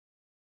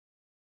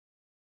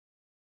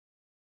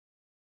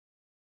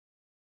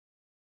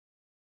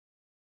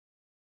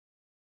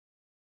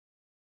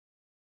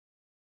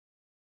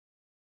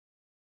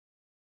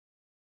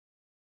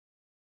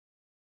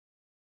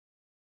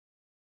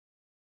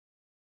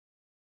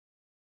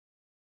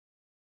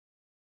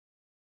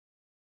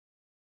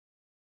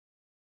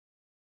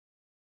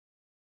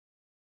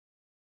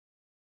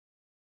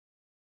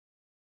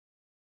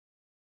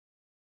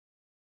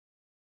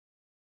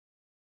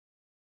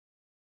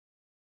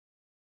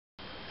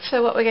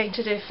So what we're going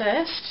to do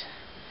first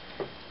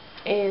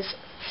is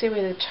see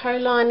where the toe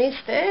line is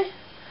there.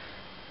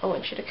 I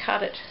want you to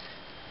cut it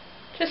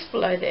just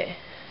below there.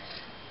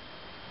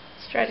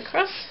 Straight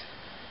across.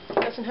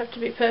 It doesn't have to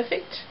be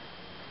perfect.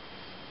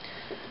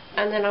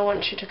 And then I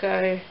want you to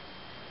go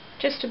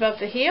just above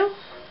the heel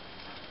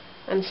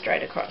and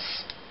straight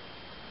across.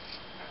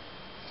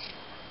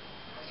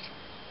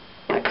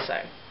 Like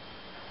so.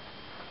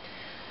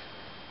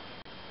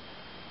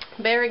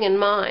 Bearing in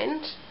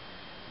mind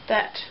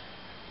that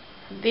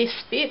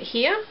this bit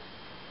here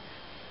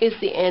is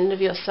the end of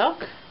your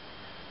sock,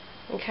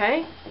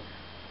 okay,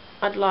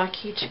 I'd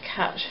like you to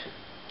cut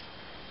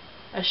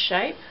a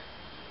shape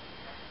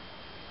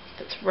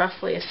that's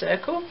roughly a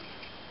circle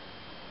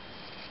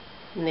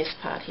in this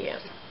part here.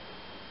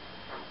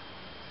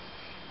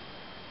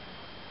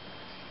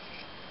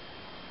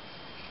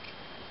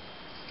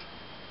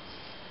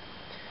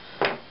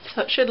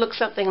 So it should look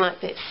something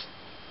like this.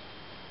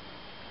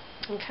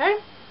 Okay?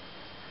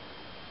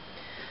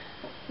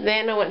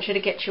 Then I want you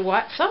to get your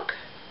white sock.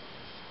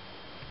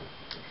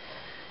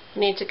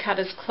 You need to cut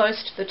as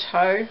close to the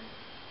toe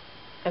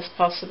as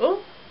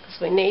possible because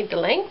we need the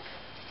length.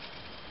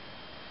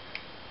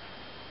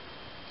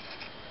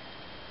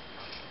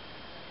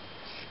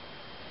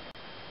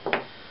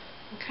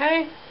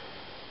 Okay.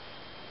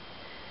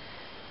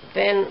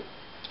 Then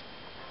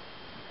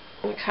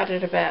we cut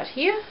it about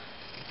here.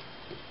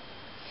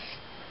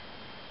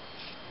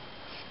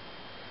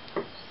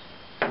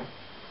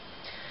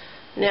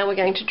 Now we're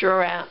going to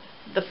draw out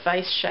the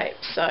face shape.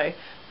 So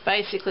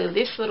basically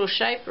this little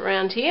shape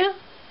around here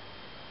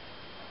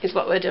is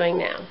what we're doing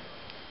now.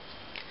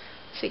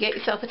 So get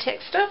yourself a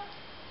texter,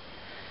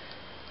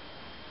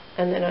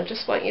 and then I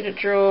just want you to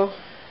draw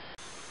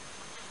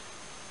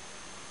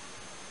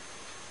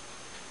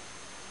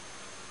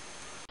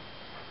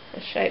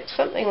a shape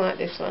something like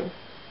this one.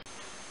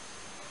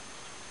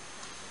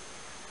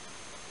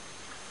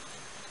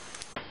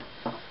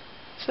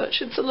 So it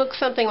should look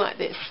something like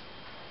this.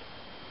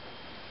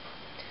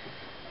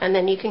 And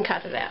then you can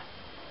cut it out.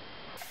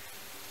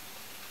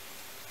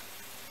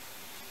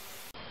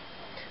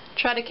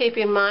 Try to keep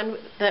in mind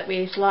that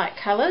with light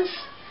colours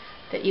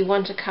that you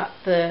want to cut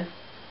the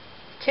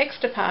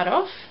texture part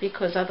off,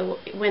 because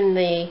when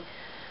the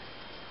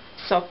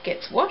sock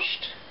gets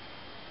washed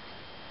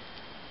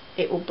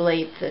it will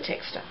bleed the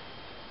texture.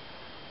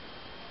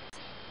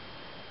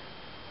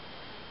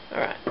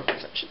 Alright, so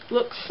it should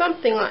look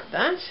something like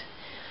that.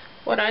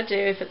 What I do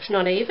if it's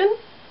not even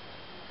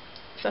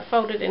is I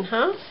fold it in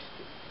half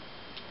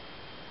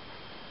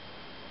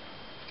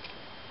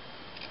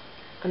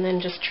and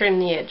then just trim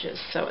the edges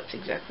so it's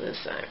exactly the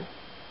same.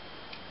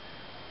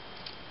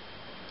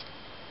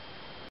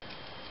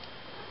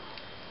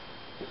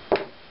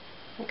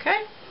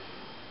 Okay,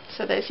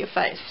 so there's your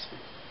face.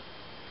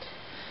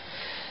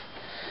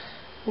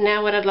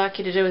 Now what I'd like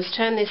you to do is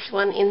turn this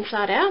one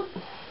inside out.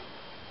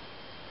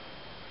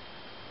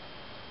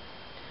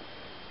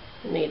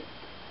 You need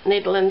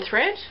needle and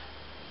thread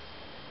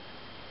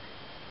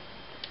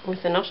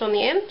with a knot on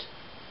the end.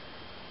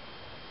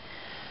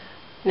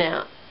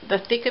 Now the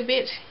thicker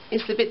bit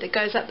is the bit that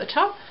goes up the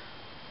top,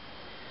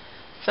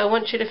 so I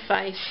want you to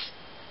face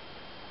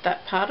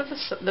that part of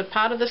the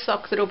part of the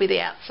sock that will be the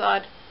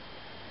outside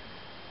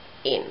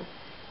in,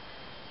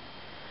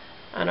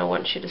 and I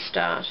want you to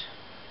start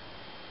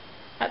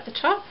at the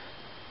top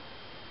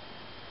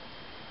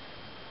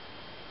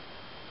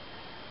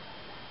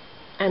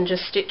and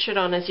just stitch it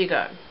on as you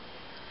go.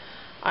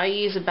 I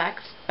use a back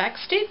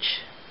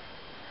stitch,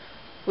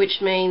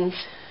 which means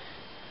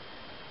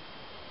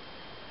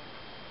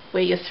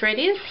where your thread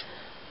is,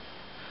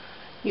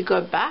 you go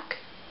back,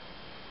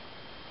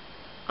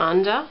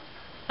 under,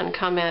 and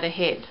come out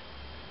ahead.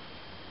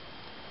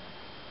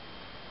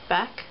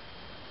 Back,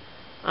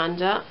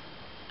 under,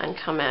 and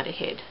come out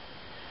ahead.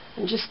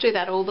 And just do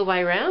that all the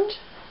way around.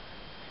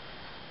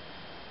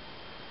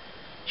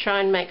 Try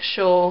and make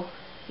sure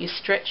you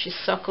stretch your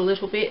sock a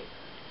little bit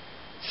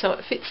so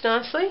it fits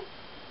nicely.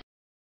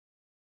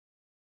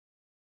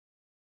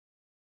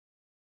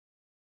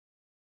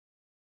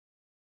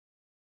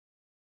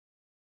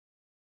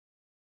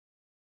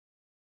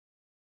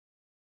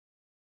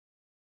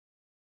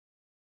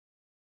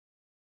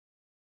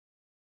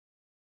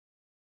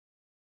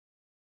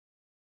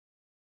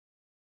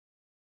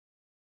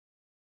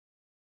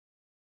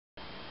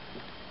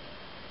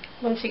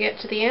 Once you get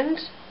to the end,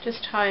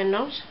 just tie a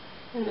knot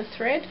in the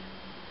thread,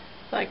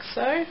 like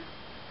so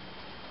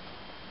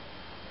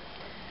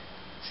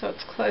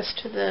it's close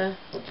to the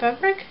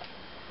fabric,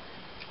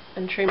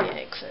 and trim your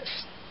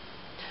excess.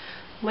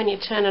 When you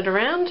turn it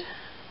around,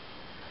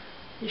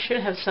 you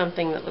should have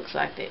something that looks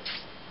like this.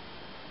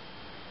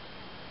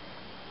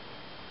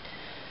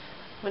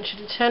 I want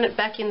you to turn it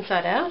back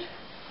inside out,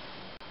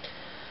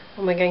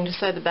 and we're going to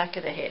sew the back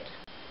of the head.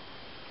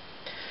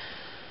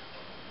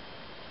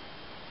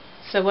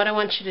 So what I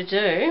want you to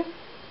do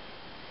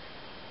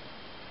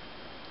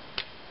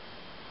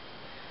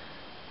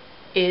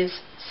is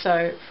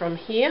sew from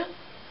here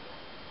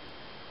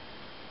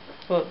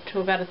to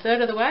about a third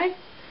of the way,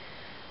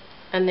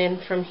 and then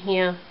from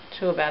here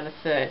to about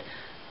 1/3.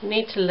 You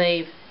need to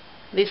leave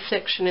this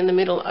section in the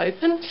middle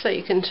open so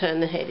you can turn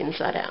the head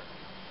inside out.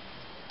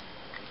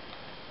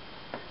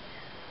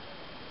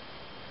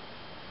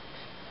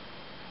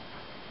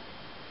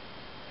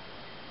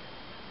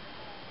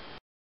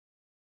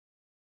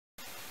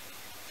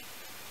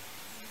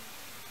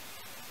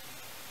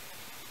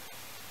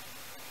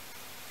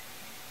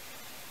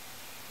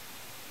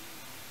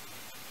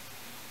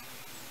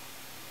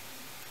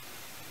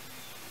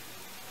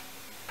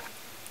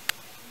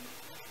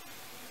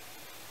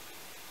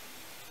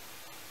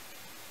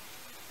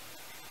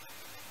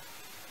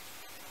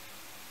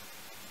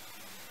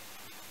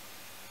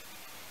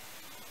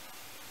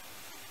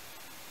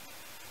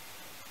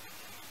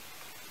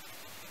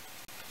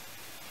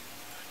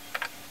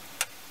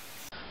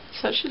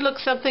 So it should look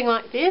something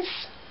like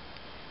this,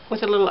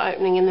 with a little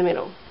opening in the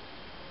middle.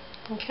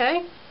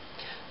 Okay,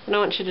 and I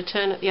want you to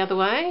turn it the other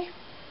way.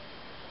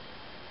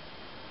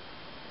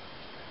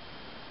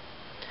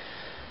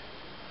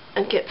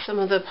 And get some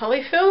of the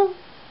polyfill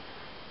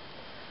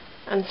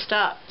and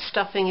start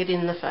stuffing it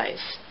in the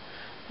face.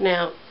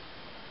 Now,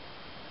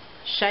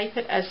 shape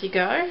it as you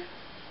go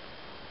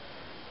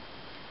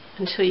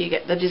until you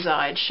get the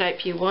desired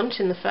shape you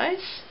want in the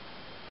face.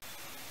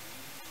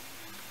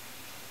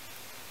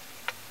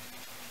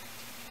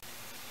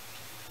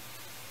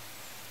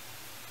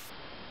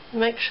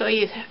 Make sure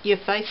your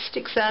face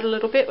sticks out a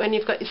little bit when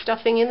you've got your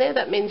stuffing in there.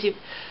 That means it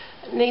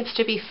needs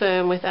to be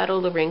firm without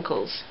all the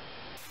wrinkles.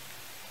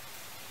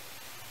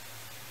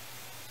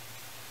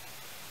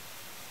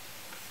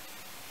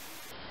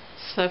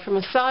 So from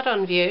a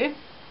side-on view,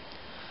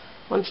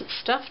 once it's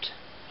stuffed,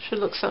 it should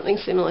look something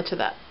similar to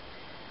that.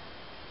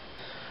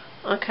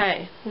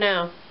 Okay,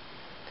 now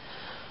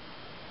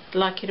I'd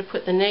like you to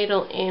put the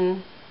needle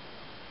in.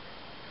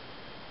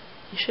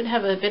 You should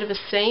have a bit of a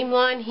seam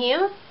line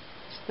here.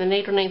 The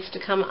needle needs to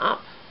come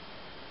up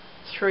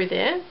through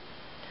there,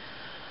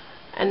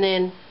 and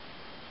then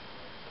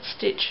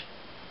stitch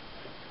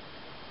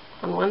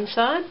on one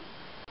side,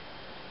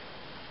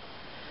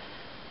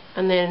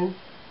 and then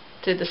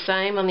do the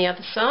same on the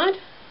other side.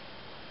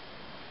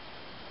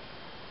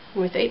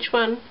 And with each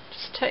one,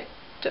 just take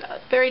a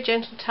very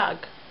gentle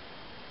tug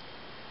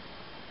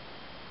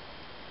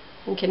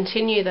and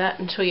continue that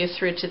until you're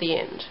through to the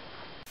end.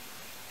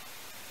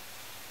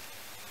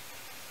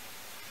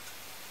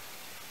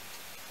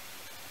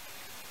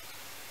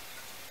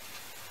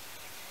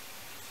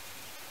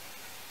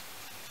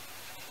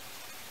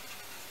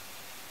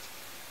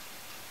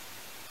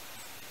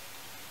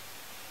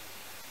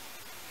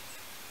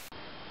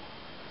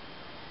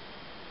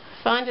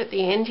 Find at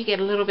the end you get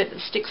a little bit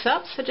that sticks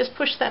up, so just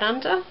push that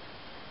under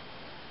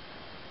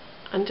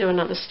and do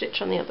another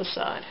stitch on the other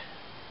side,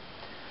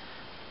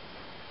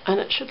 and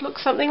it should look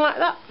something like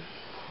that.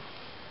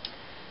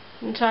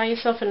 And tie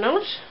yourself a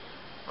knot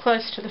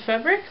close to the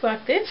fabric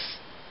like this.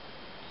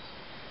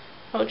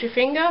 Hold your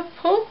finger,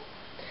 pull,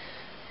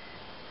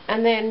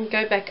 and then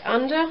go back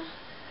under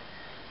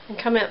and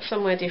come out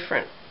somewhere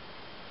different,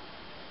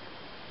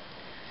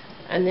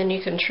 and then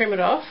you can trim it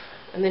off,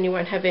 and then you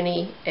won't have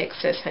any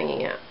excess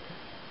hanging out.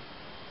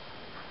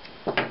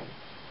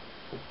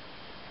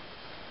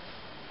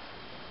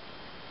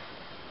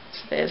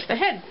 So there's the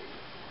head.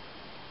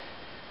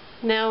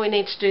 Now we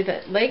need to do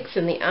the legs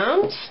and the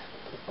arms.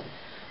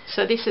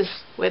 So this is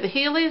where the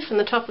heel is and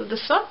the top of the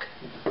sock.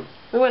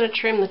 We want to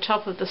trim the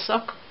top of the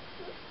sock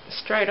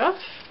straight off.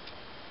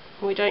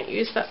 We don't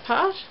use that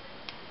part.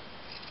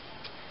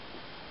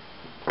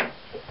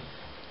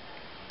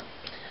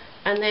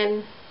 And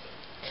then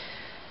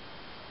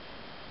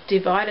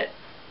divide it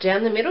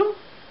down the middle.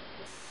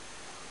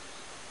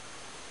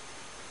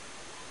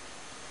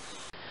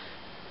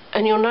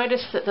 And you'll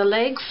notice that the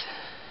legs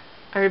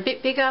are a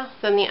bit bigger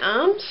than the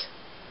arms,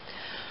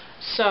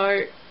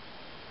 so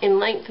in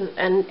length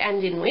and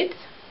in width.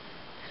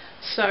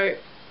 So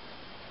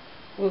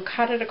we'll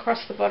cut it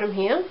across the bottom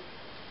here,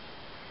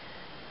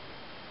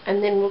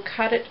 and then we'll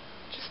cut it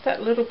just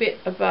that little bit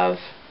above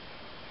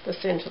the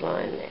centre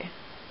line there.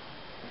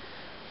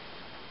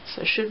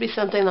 So it should be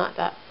something like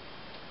that.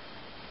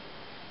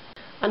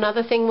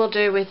 Another thing we'll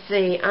do with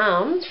the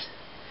arms,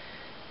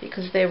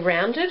 because they're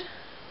rounded,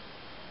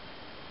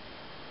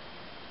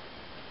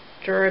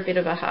 draw a bit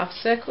of a half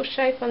circle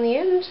shape on the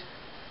end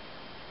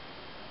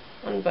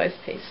on both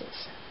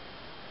pieces.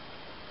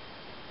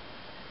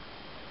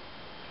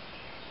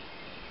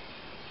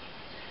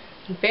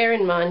 And bear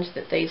in mind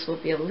that these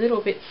will be a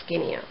little bit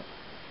skinnier.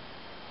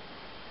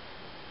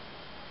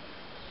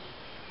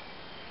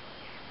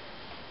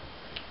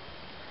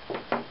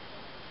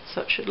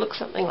 So it should look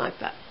something like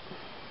that.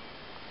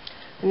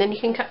 And then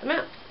you can cut them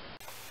out.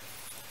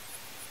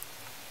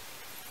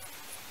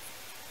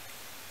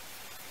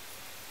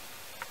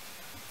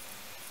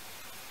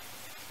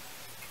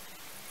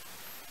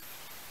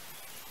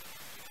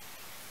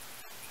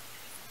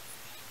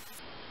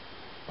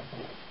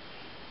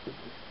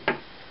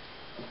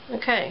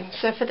 Okay,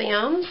 so for the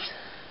arms,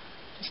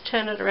 just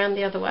turn it around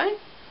the other way.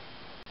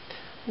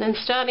 And then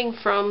starting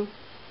from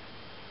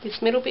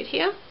this middle bit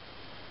here,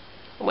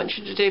 I want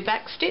you to do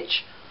back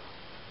stitch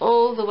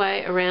all the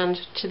way around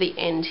to the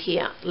end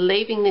here,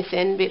 leaving this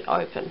end bit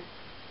open.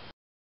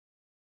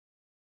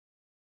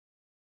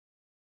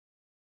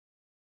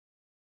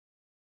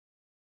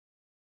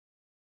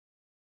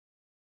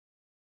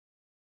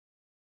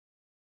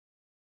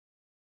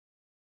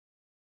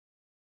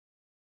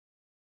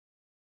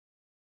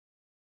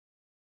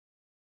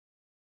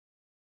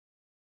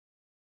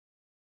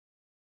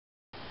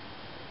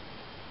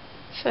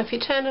 So if you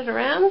turn it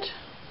around,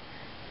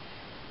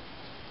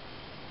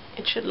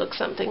 it should look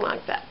something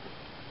like that.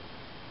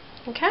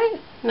 Okay,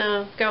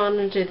 now go on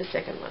and do the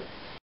second one.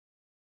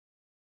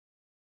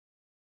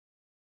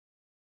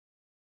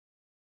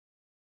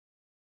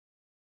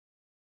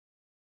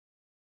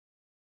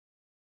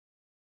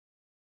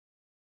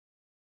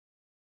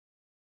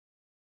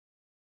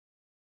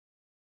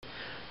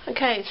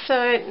 Okay,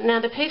 so now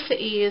the piece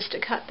that you used to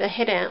cut the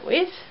head out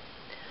with,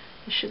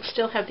 you should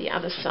still have the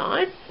other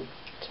side.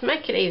 To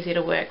make it easy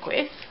to work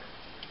with,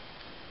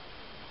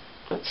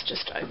 let's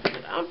just open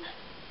it up.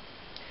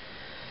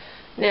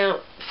 Now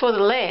for the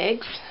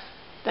legs,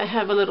 they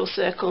have a little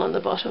circle on the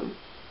bottom,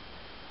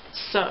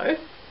 so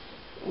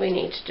we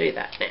need to do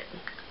that now.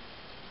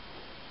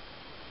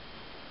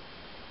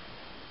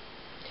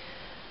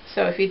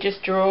 So if you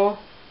just draw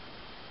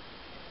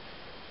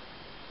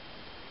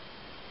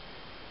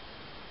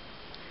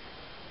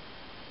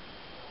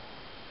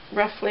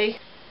roughly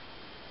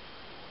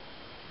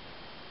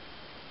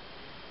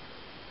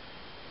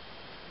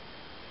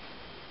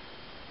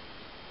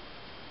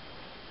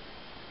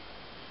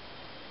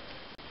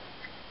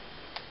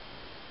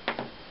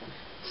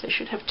so you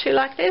should have two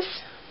like this,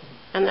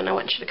 and then I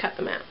want you to cut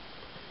them out.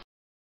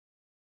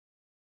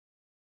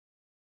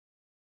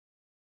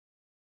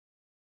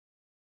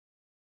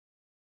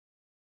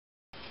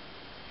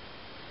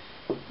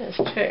 There's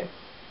two.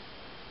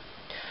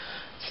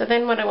 So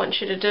then what I want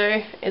you to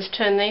do is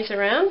turn these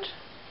around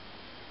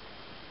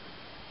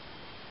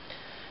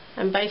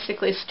and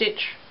basically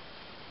stitch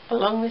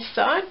along this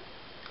side,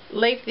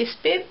 leave this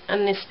bit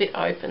and this bit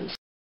opens.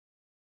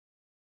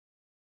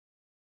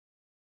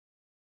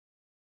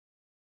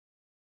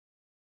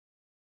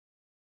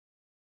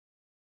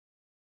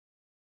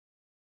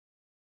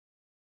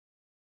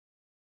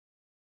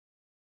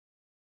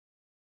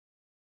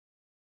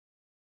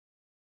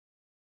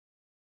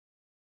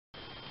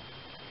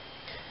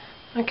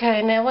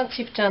 Okay, now once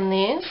you've done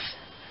this,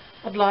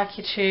 I'd like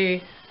you to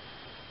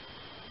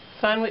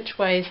find which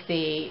way is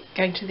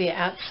going to the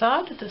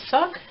outside of the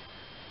sock,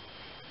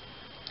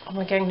 and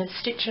we're going to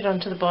stitch it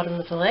onto the bottom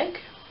of the leg,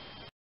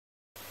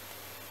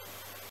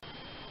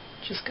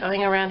 just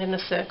going around in a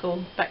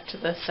circle back to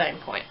the same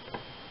point.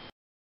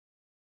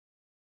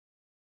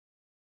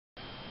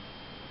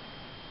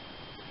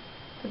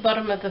 The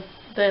bottom of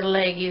the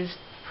leg is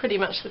pretty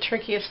much the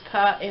trickiest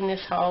part in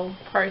this whole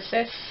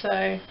process,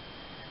 so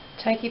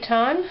take your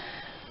time.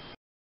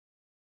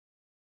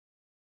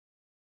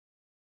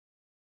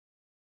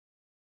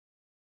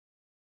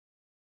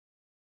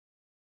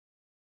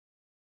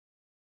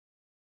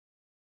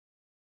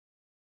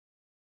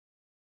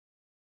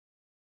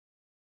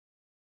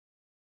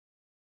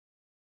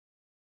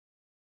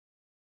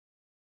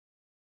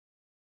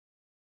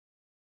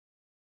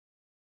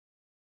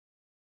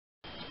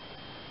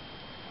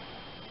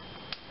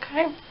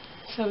 Okay,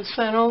 so we've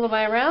sewn all the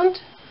way around,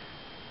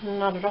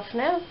 knot it off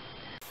now.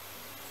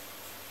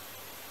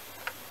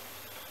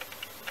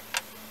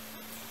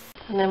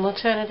 And then we'll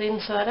turn it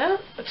inside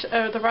out,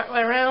 the right way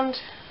around,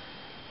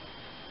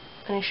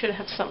 and you should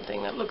have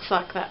something that looks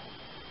like that.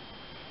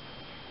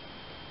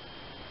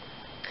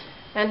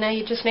 And now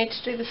you just need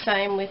to do the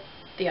same with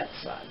the other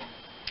side.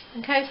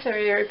 Okay, so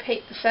we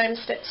repeat the same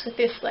steps with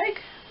this leg.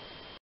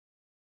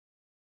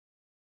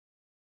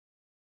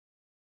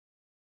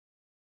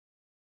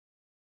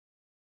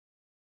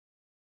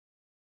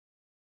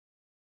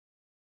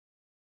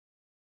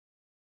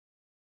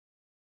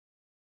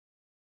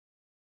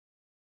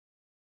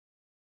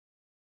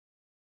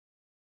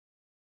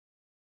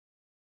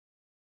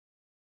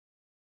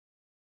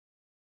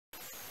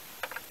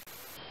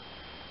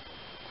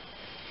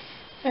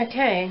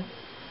 Okay,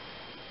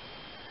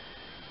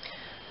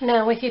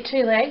 now with your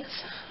two legs,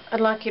 I'd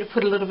like you to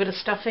put a little bit of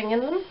stuffing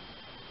in them.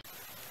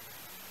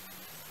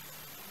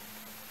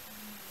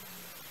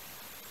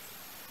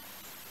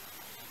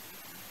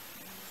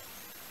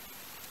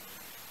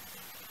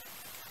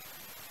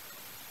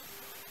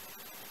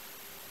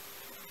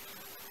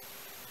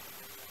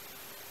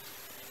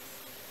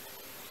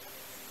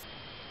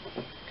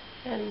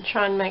 And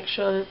try and make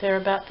sure that they're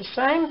about the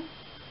same,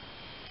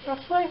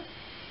 roughly.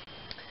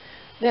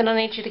 Then I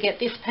need you to get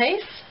this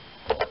piece,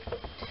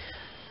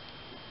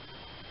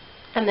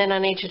 and then I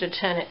need you to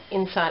turn it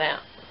inside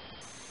out.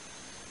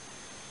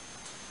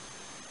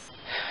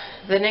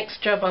 The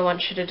next job I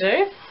want you to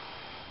do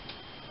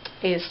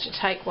is to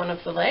take one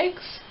of the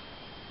legs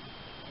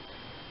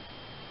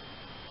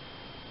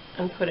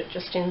and put it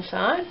just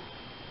inside,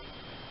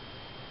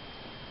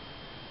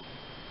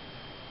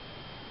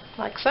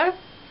 like so.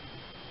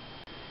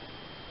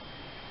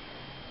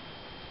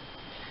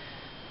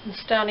 And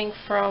starting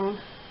from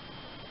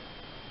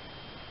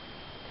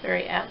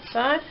very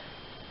outside.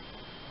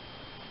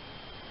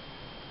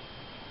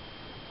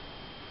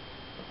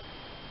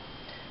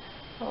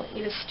 I want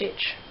you to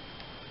stitch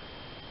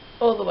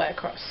all the way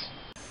across.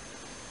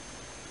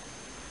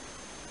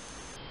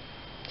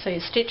 So you're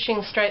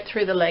stitching straight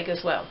through the leg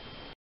as well.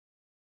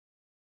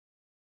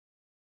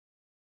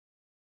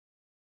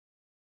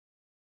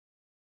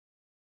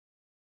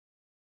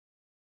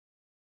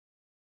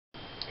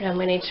 And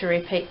we need to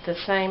repeat the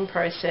same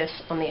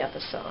process on the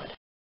other side.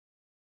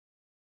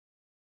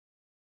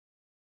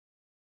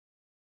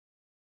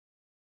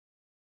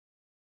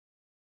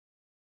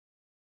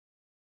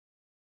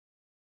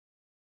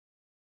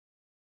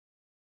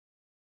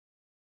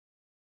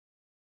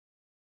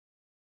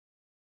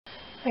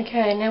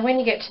 Okay, now when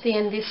you get to the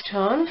end this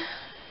time,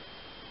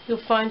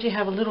 you'll find you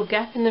have a little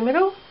gap in the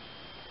middle.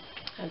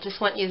 I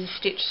just want you to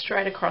stitch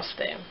straight across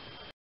there.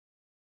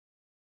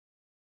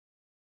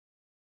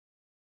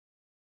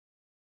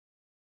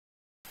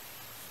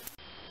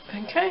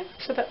 Okay,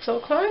 so that's all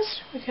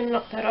closed. We can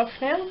knock that off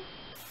now.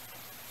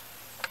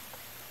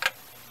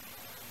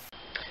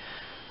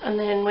 And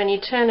then when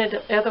you turn it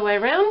the other way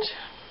around,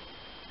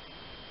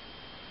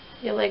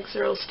 your legs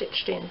are all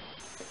stitched in.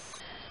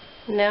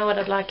 Now what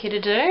I'd like you to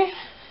do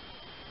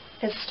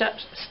is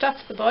stuff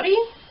the body.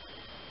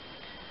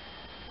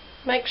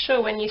 Make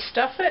sure when you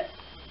stuff it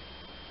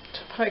to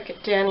poke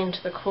it down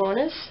into the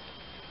corners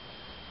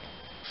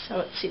so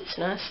it sits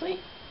nicely.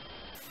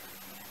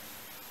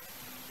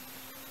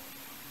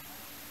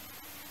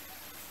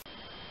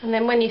 And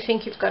then when you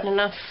think you've got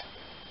enough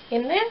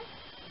in there,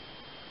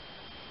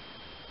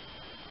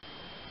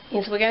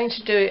 is we're going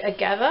to do a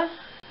gather.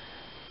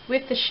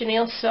 With the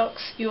chenille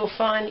socks you'll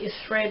find your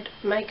thread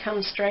may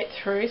come straight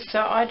through, so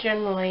I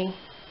generally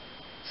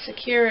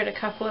secure it a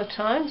couple of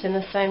times in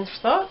the same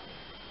spot,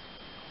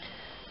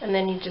 and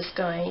then you're just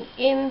going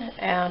in,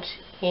 out,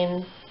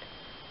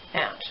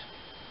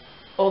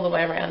 all the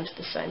way around to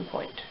the same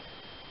point.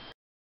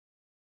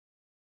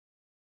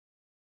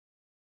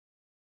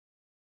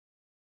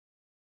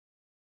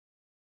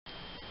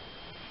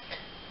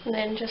 And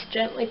then just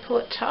gently pull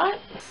it tight.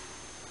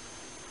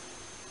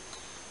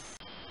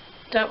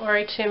 Don't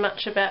worry too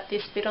much about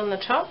this bit on the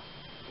top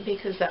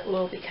because that will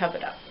all be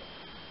covered up.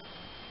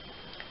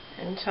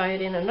 And tie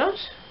it in a knot.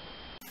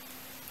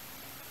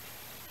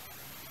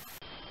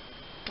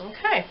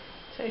 Okay,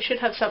 so you should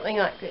have something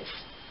like this.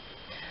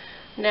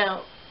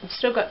 Now, I've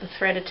still got the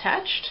thread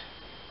attached.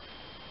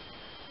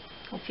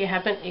 If you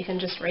haven't, you can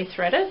just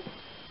rethread it.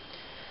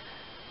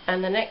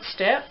 And the next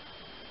step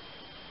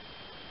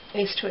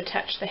is to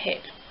attach the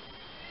head.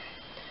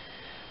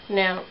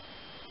 Now,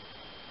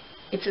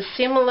 it's a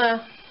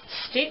similar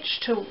stitch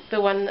to the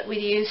one that we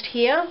used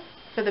here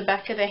for the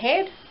back of the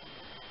head.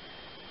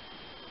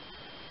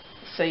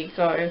 So you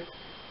go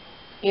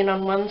in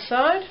on one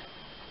side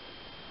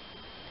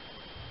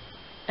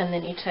and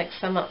then you take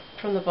some up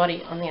from the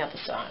body on the other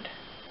side.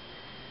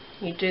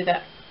 You do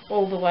that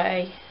all the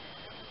way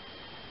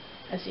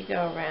as you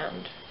go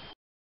around.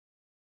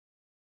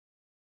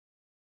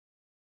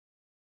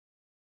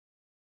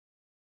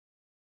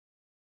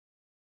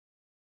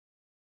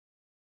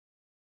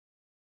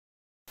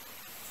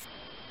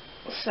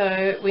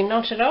 So we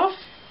knot it off.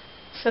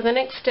 So the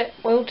next step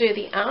we'll do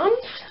the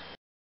arms.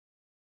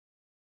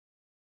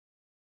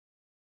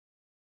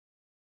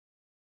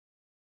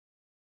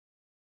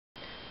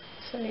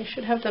 So you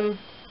should have them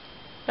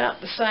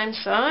about the same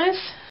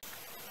size.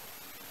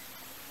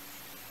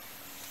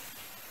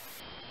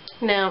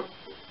 Now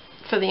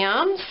for the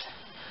arms,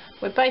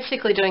 we're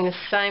basically doing the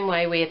same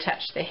way we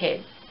attach the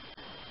head.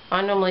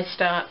 I normally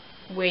start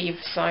where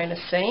you've sewn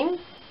a seam.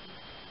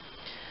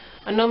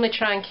 I normally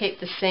try and keep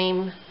the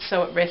seam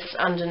so it rests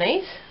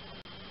underneath.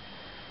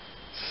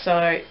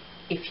 So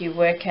if you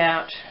work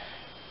out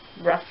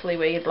roughly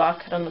where you'd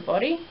like it on the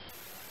body,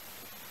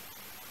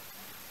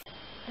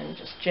 and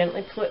just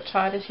gently pull it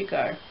tight as you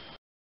go.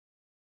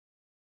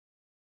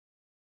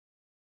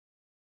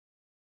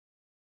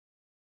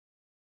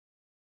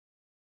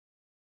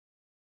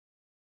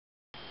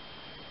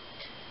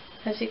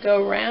 As you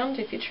go around,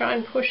 if you try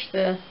and push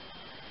the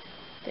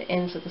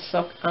ends of the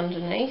sock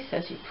underneath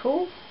as you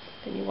pull,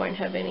 then you won't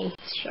have any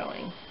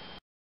showing.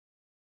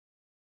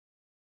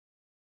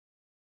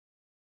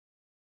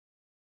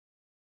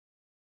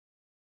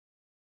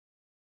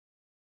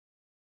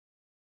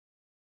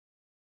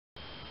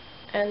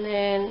 And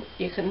then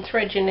you can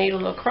thread your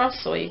needle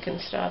across, or you can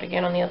start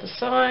again on the other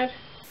side.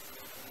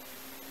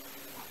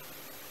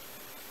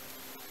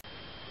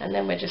 And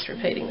then we're just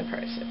repeating the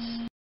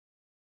process.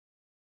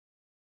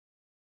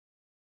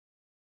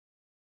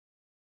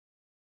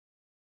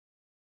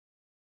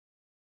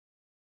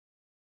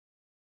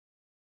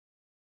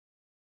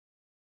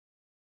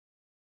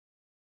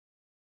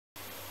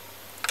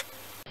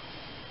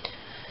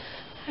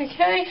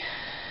 Okay,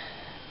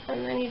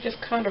 and then you just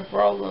kind of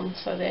roll them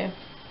so it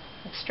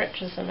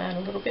stretches them out a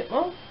little bit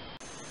more.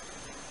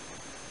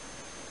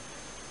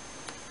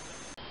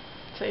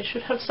 So you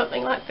should have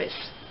something like this.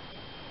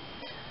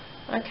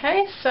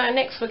 Okay, so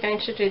next we're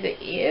going to do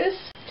the ears.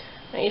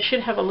 Now you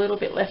should have a little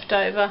bit left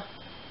over,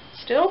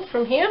 still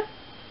from here.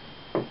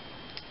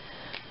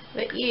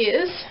 The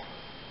ears,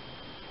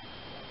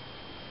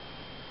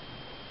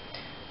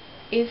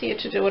 easier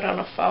to do it on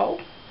a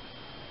fold,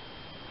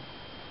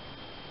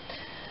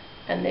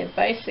 and they're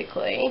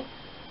basically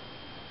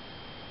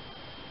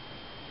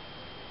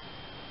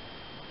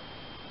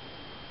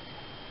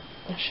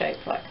a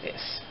shape like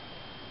this.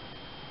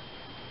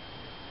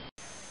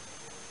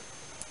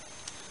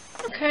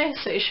 Okay,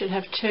 so you should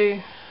have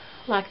two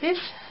like this,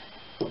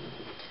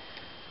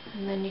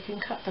 and then you can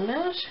cut them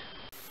out.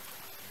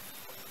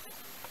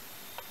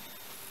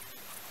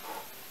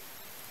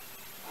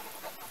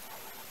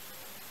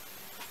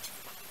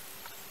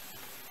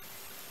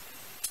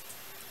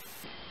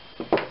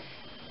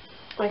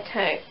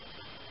 Okay,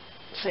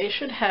 so you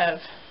should have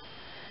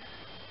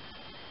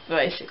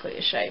basically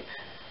a shape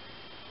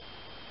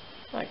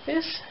like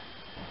this.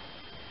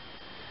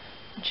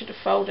 I want you to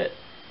fold it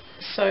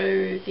so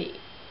the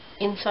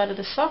inside of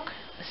the sock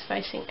is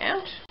facing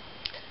out.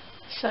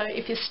 So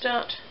if you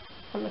start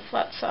on the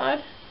flat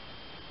side,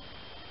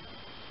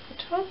 the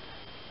top,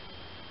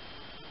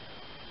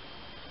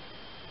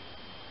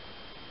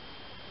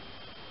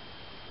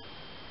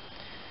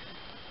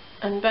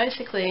 and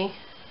basically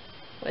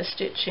we're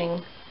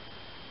stitching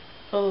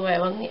all the way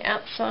along the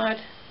outside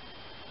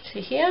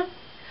to here.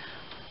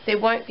 There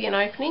won't be an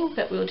opening,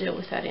 but we'll deal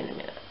with that in a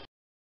minute.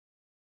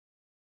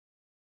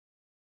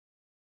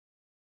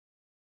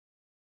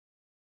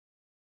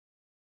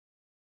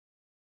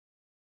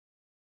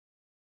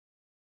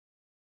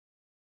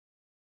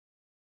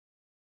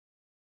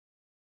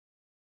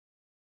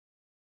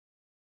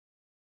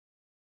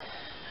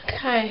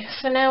 Okay,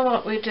 so now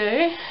what we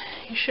do,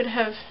 you should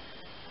have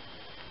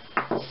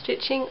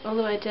stitching all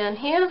the way down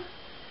here,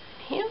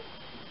 here.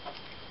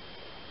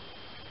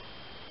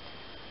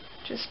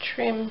 Just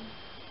trim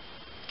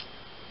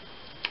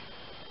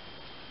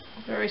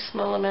a very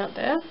small amount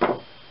there,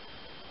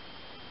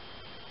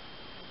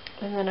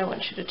 and then I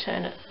want you to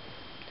turn it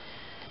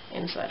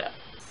inside out.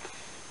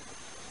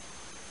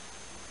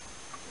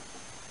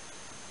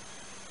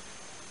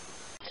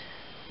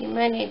 You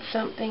may need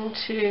something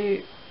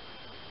to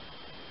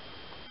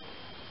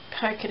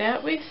poke it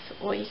out with,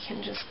 or you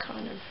can just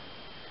kind of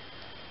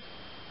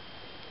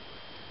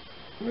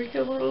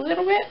wriggle it a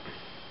little bit.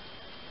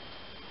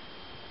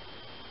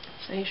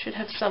 So you should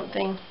have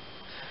something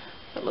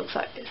that looks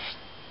like this.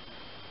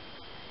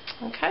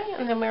 Okay,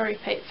 and then we'll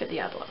repeat for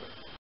the other one.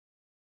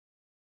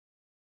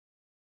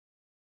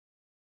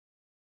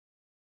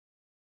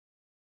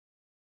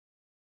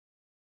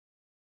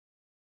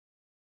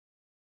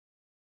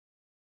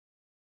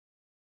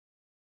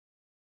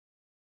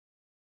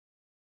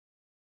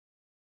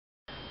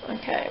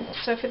 Okay,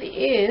 so for the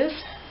ears,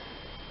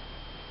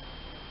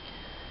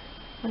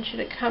 I want you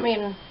to come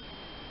in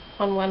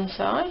on one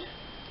side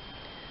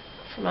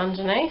from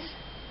underneath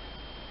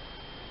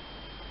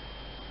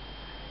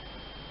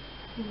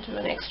and do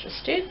an extra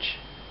stitch,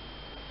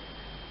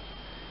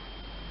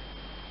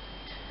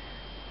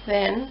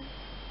 then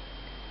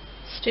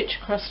stitch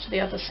across to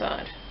the other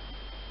side,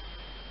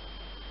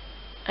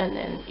 and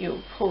then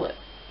you'll pull it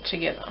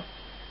together.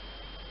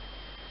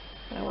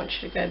 And I want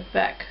you to go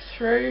back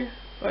through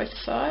both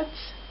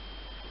sides,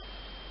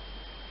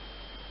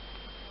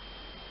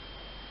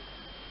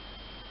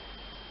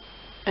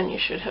 and you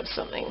should have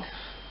something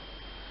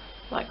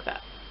like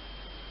that.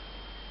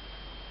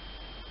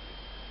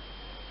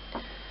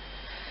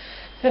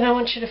 Then I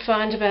want you to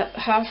find about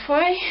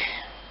halfway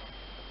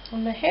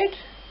on the head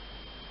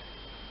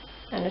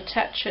and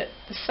attach it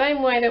the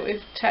same way that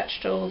we've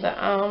attached all the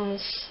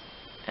arms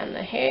and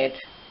the head.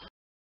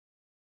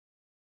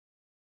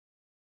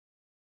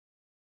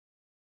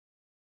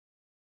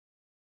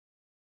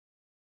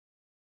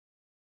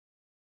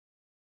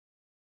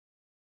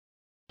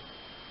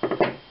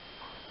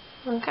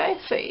 Okay,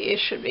 so your ears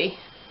should be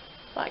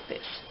like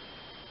this.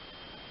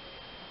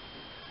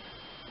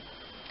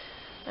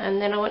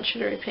 And then I want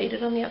you to repeat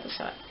it on the other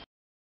side.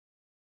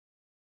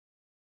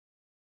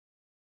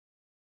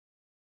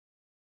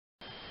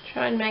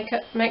 Try and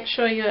make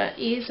sure your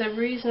ears are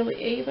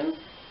reasonably even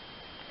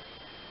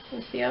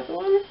with the other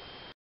one.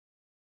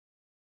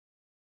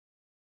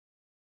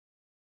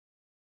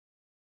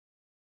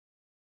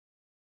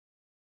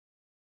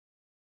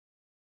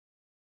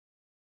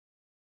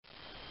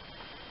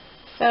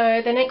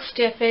 So the next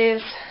step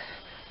is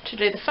to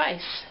do the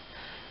face.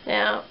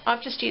 Now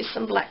I've just used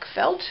some black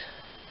felt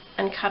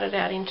and cut it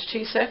out into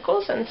 2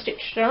 circles and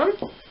stitched it on.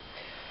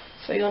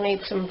 So you'll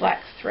need some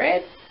black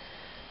thread,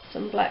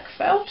 some black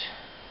felt.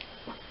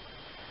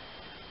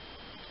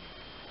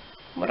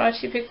 What I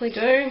typically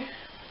do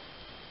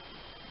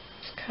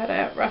is cut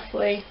out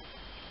roughly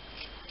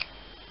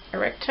a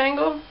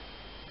rectangle,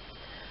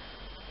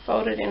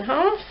 fold it in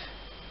half,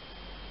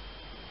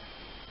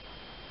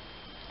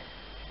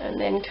 and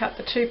then cut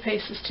the 2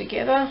 pieces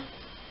together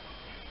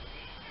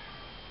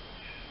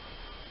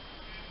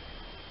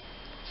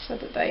so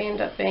that they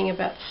end up being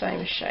about the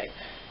same shape.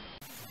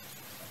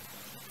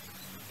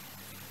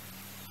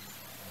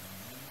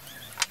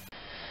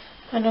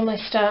 I normally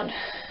start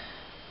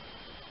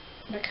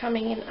We're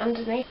coming in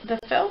underneath the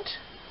felt.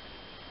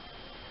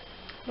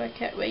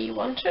 Work out where you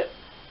want it.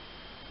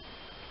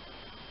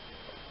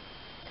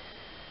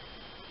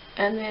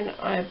 And then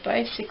I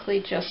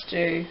basically just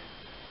do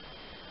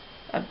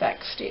a back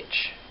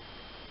stitch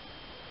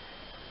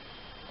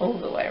all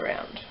the way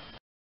around.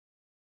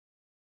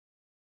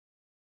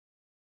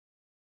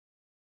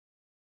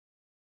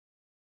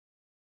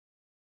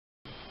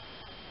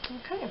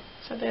 Okay,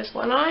 so there's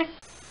one eye.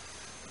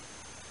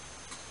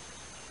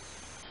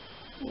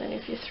 And then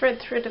if you thread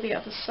through to the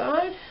other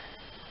side,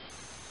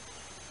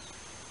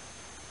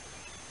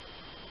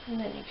 and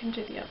then you can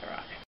do the other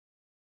eye.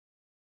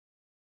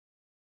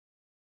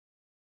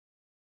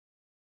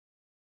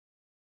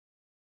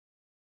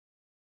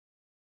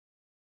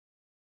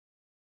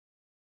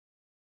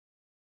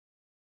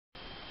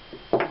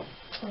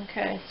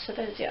 Okay, so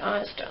there's your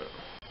eyes done.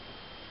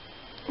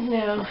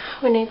 Now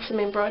we need some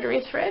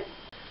embroidery thread,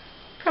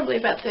 probably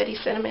about 30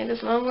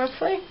 centimeters long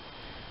roughly.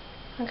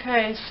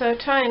 Okay, so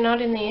tie a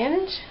knot in the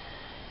end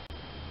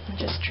and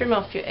just trim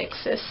off your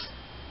excess,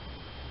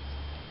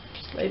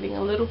 just leaving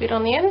a little bit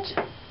on the end.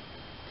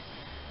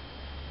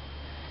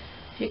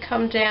 If you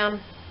come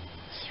down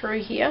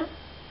through here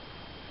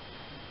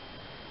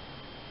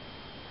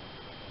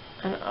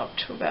and up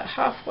to about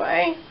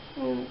halfway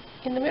in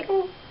the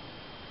middle,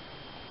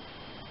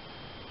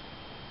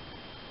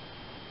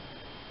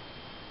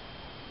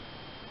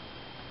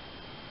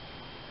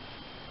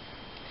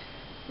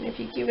 and if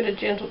you give it a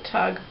gentle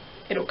tug,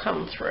 it'll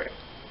come through.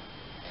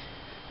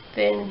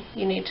 Then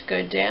you need to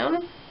go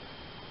down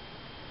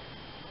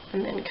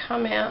and then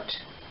come out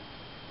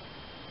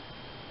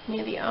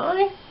near the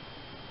eye,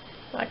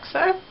 like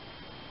so.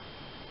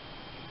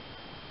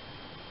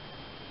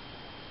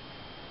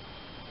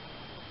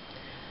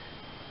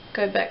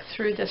 Go back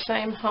through the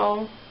same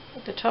hole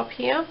at the top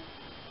here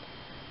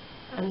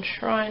and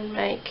try and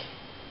make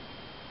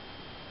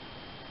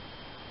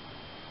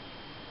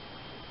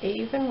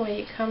even where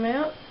you come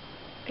out,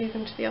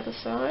 even to the other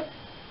side.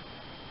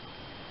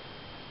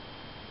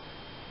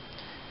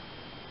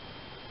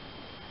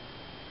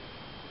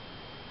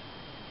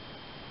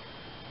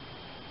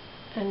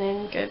 And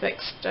then go back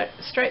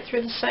straight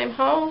through the same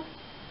hole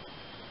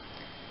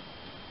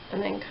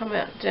and then come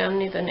out down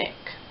near the neck.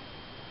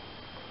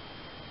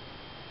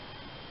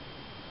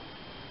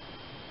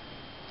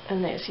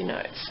 And there's your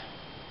nose.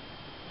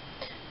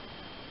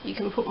 You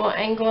can put more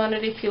angle on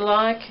it if you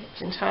like,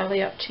 it's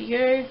entirely up to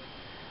you,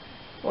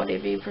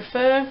 whatever you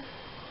prefer.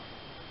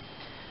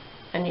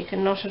 And you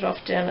can knot it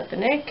off down at the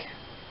neck.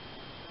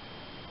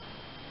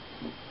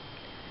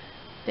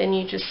 Then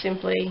you just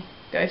simply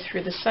go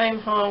through the same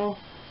hole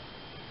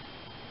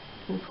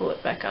and pull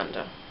it back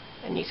under,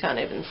 and you can't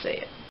even see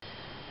it.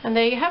 And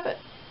there you have it.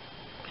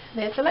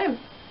 There's the lamb.